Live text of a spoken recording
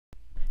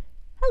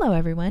Hello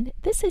everyone,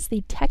 this is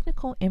the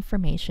technical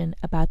information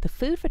about the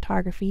Food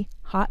Photography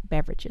Hot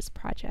Beverages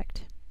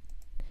project.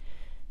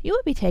 You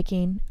will be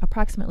taking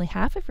approximately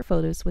half of your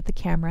photos with the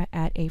camera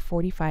at a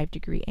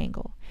 45-degree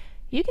angle.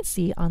 You can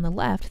see on the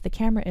left the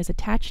camera is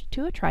attached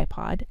to a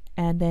tripod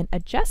and then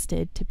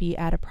adjusted to be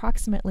at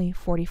approximately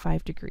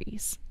 45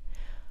 degrees.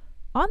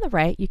 On the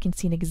right you can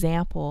see an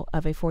example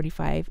of a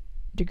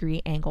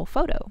 45-degree angle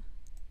photo.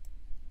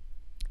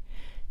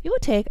 You will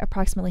take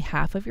approximately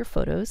half of your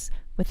photos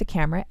with the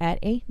camera at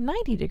a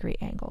 90-degree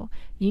angle.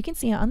 You can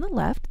see on the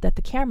left that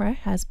the camera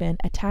has been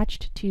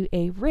attached to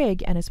a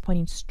rig and is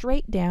pointing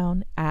straight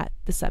down at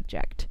the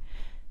subject.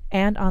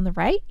 And on the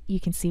right, you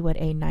can see what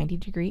a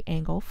 90-degree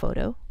angle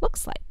photo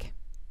looks like.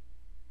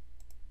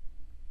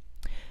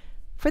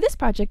 For this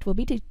project, we'll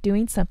be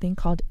doing something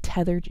called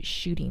tethered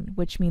shooting,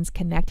 which means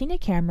connecting a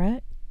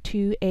camera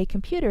to a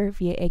computer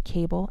via a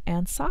cable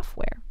and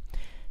software.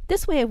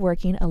 This way of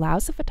working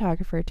allows the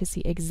photographer to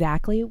see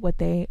exactly what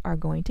they are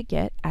going to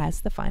get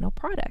as the final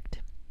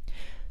product.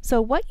 So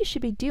what you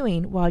should be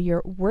doing while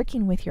you're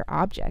working with your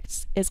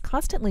objects is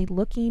constantly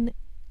looking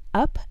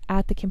up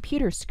at the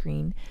computer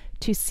screen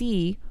to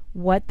see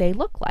what they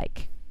look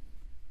like.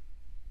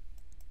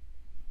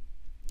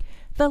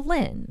 The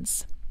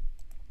lens.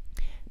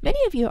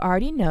 Many of you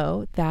already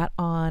know that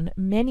on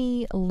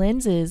many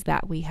lenses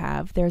that we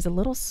have, there's a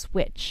little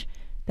switch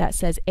that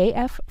says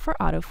AF for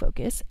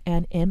autofocus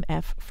and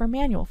MF for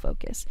manual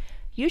focus.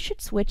 You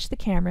should switch the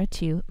camera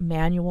to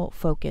manual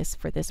focus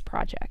for this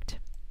project.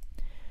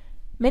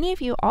 Many of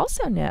you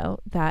also know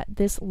that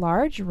this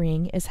large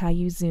ring is how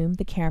you zoom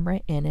the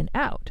camera in and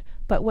out.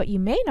 But what you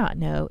may not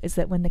know is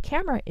that when the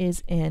camera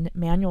is in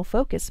manual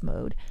focus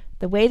mode,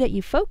 the way that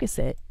you focus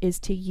it is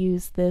to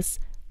use this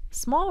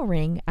small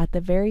ring at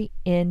the very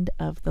end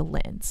of the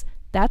lens.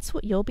 That's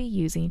what you'll be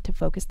using to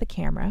focus the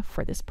camera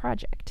for this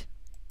project.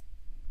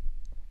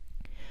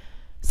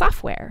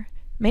 Software.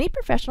 Many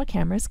professional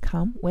cameras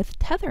come with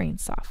tethering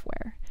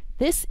software.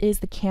 This is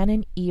the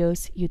Canon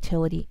EOS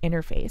utility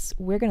interface.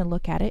 We're going to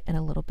look at it in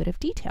a little bit of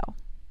detail.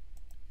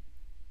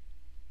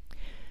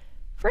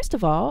 First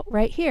of all,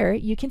 right here,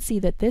 you can see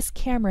that this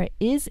camera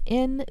is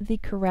in the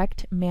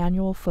correct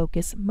manual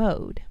focus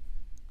mode.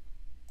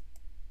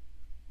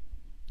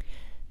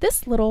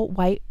 This little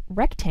white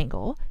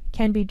rectangle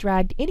can be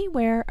dragged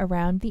anywhere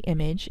around the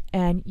image,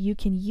 and you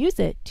can use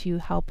it to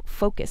help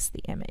focus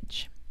the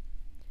image.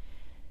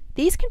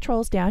 These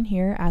controls down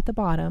here at the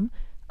bottom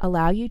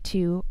allow you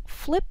to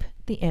flip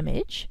the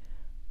image,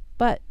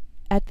 but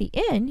at the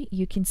end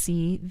you can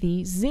see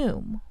the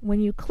zoom.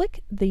 When you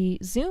click the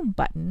zoom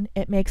button,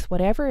 it makes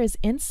whatever is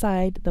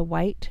inside the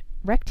white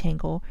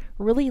rectangle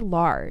really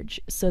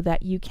large so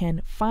that you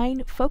can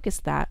fine focus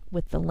that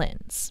with the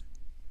lens.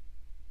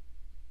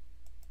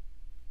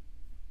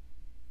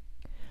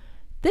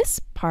 This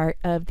part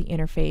of the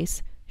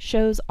interface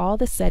shows all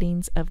the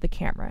settings of the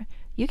camera.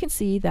 You can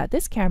see that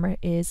this camera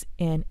is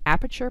in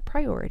aperture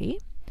priority.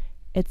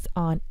 It's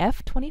on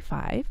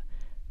f/25.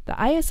 The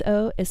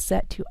ISO is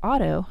set to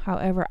auto,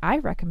 however I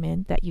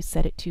recommend that you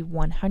set it to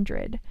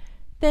 100.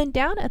 Then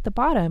down at the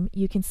bottom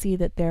you can see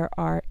that there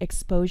are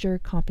exposure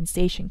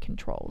compensation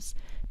controls.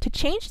 To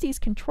change these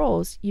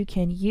controls, you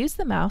can use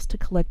the mouse to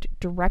click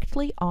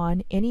directly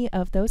on any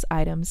of those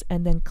items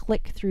and then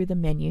click through the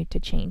menu to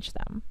change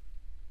them.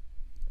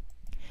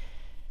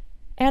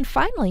 And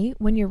finally,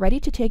 when you're ready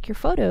to take your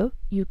photo,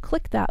 you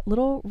click that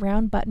little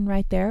round button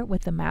right there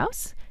with the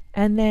mouse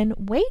and then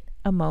wait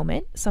a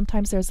moment.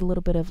 Sometimes there's a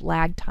little bit of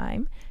lag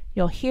time.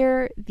 You'll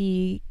hear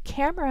the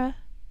camera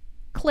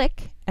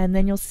click and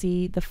then you'll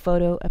see the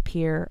photo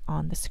appear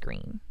on the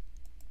screen.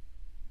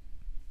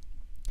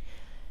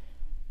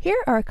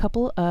 Here are a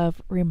couple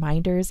of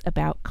reminders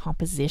about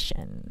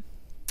composition.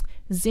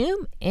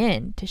 Zoom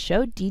in to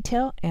show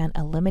detail and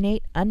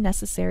eliminate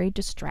unnecessary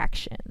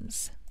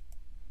distractions.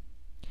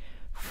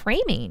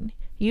 Framing.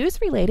 Use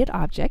related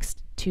objects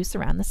to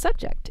surround the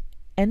subject.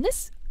 In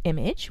this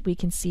image, we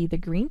can see the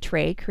green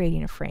tray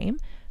creating a frame,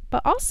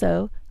 but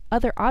also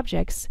other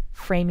objects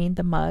framing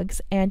the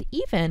mugs and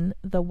even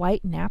the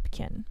white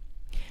napkin.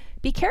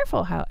 Be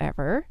careful,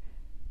 however,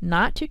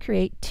 not to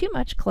create too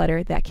much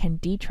clutter that can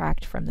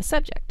detract from the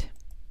subject.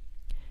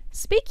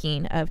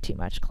 Speaking of too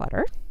much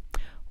clutter,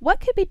 what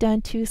could be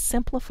done to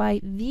simplify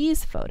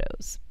these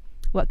photos?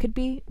 What could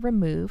be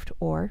removed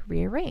or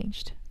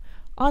rearranged?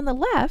 On the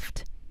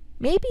left,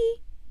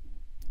 maybe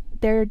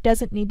there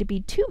doesn't need to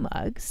be two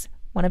mugs.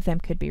 One of them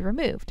could be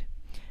removed.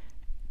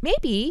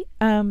 Maybe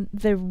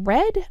the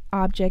red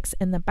objects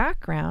in the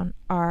background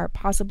are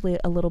possibly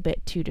a little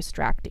bit too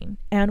distracting.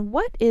 And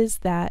what is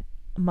that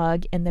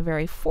mug in the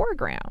very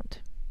foreground?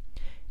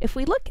 If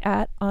we look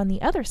at on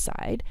the other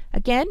side,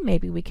 again,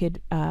 maybe we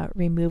could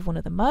remove one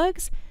of the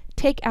mugs,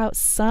 take out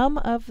some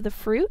of the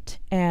fruit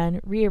and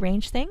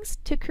rearrange things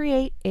to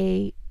create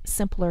a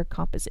simpler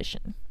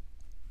composition.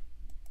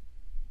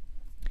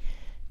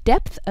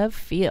 Depth of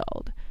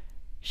field.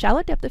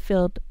 Shallow depth of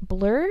field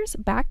blurs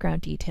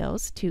background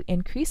details to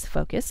increase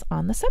focus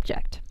on the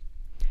subject.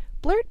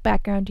 Blurred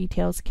background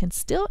details can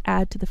still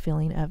add to the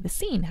feeling of the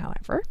scene,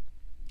 however.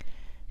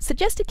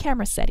 Suggested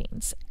camera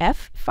settings: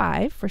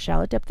 f5 for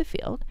shallow depth of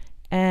field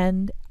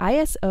and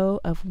ISO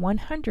of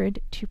 100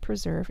 to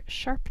preserve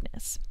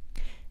sharpness.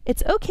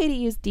 It's okay to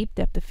use deep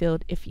depth of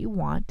field if you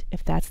want,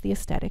 if that's the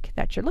aesthetic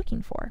that you're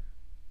looking for.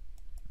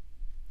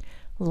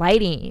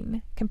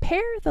 Lighting.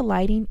 Compare the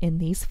lighting in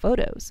these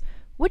photos.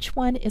 Which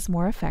one is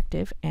more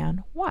effective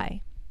and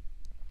why?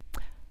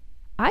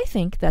 I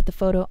think that the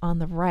photo on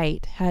the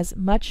right has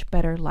much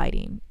better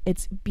lighting.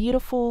 It's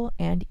beautiful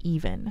and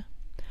even.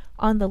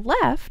 On the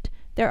left,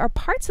 there are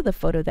parts of the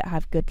photo that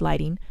have good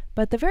lighting,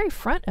 but the very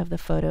front of the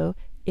photo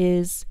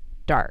is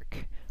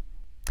dark.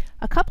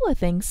 A couple of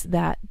things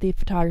that the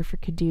photographer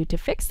could do to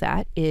fix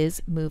that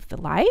is move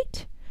the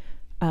light,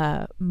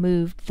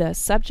 move the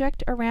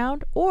subject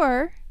around,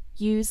 or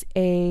use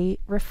a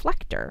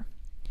reflector.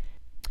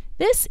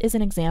 This is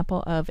an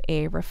example of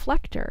a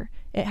reflector.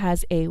 It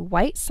has a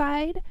white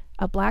side,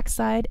 a black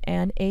side,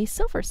 and a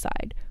silver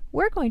side.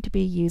 We're going to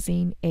be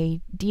using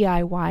a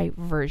DIY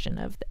version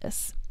of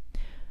this.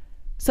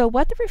 So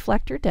what the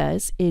reflector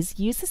does is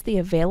uses the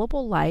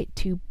available light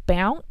to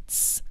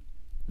bounce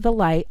the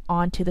light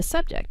onto the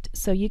subject.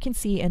 So you can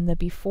see in the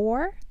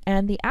before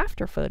and the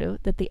after photo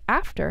that the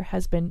after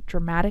has been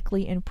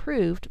dramatically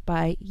improved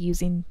by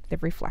using the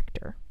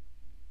reflector.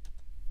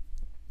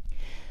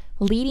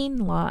 Leading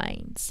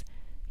lines.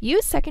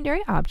 Use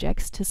secondary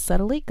objects to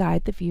subtly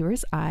guide the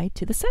viewer's eye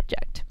to the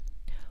subject.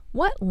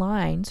 What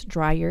lines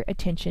draw your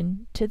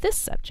attention to this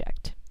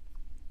subject?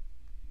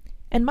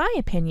 In my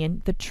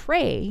opinion, the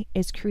tray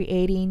is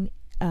creating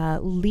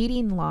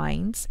leading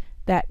lines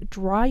that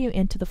draw you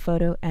into the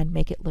photo and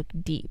make it look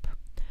deep.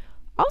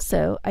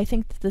 Also, I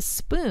think that the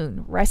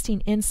spoon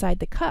resting inside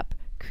the cup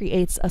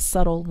creates a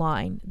subtle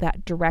line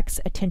that directs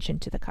attention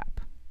to the cup.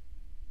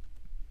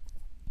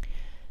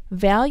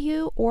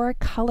 Value or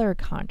color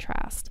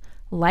contrast.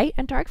 Light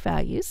and dark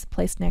values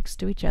placed next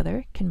to each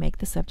other can make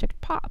the subject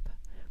pop.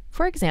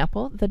 For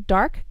example, the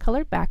dark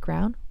colored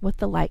background with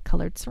the light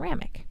colored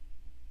ceramic.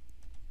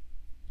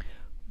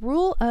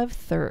 Rule of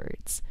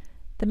thirds.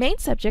 The main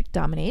subject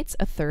dominates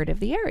a third of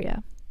the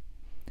area.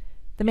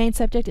 The main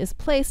subject is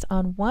placed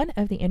on one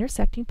of the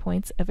intersecting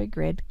points of a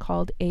grid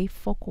called a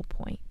focal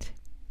point.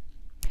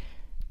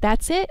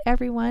 That's it,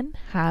 everyone.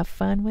 Have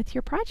fun with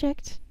your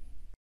project.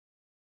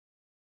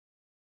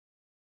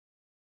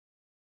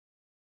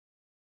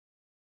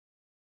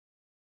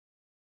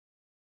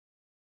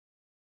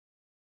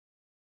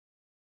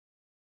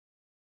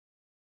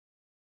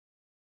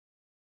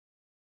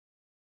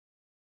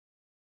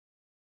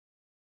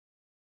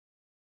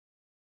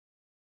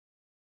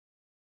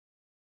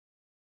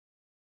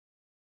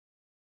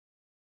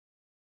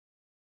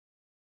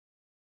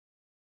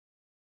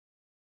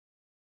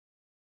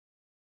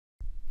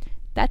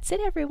 That's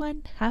it,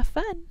 everyone. Have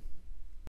fun.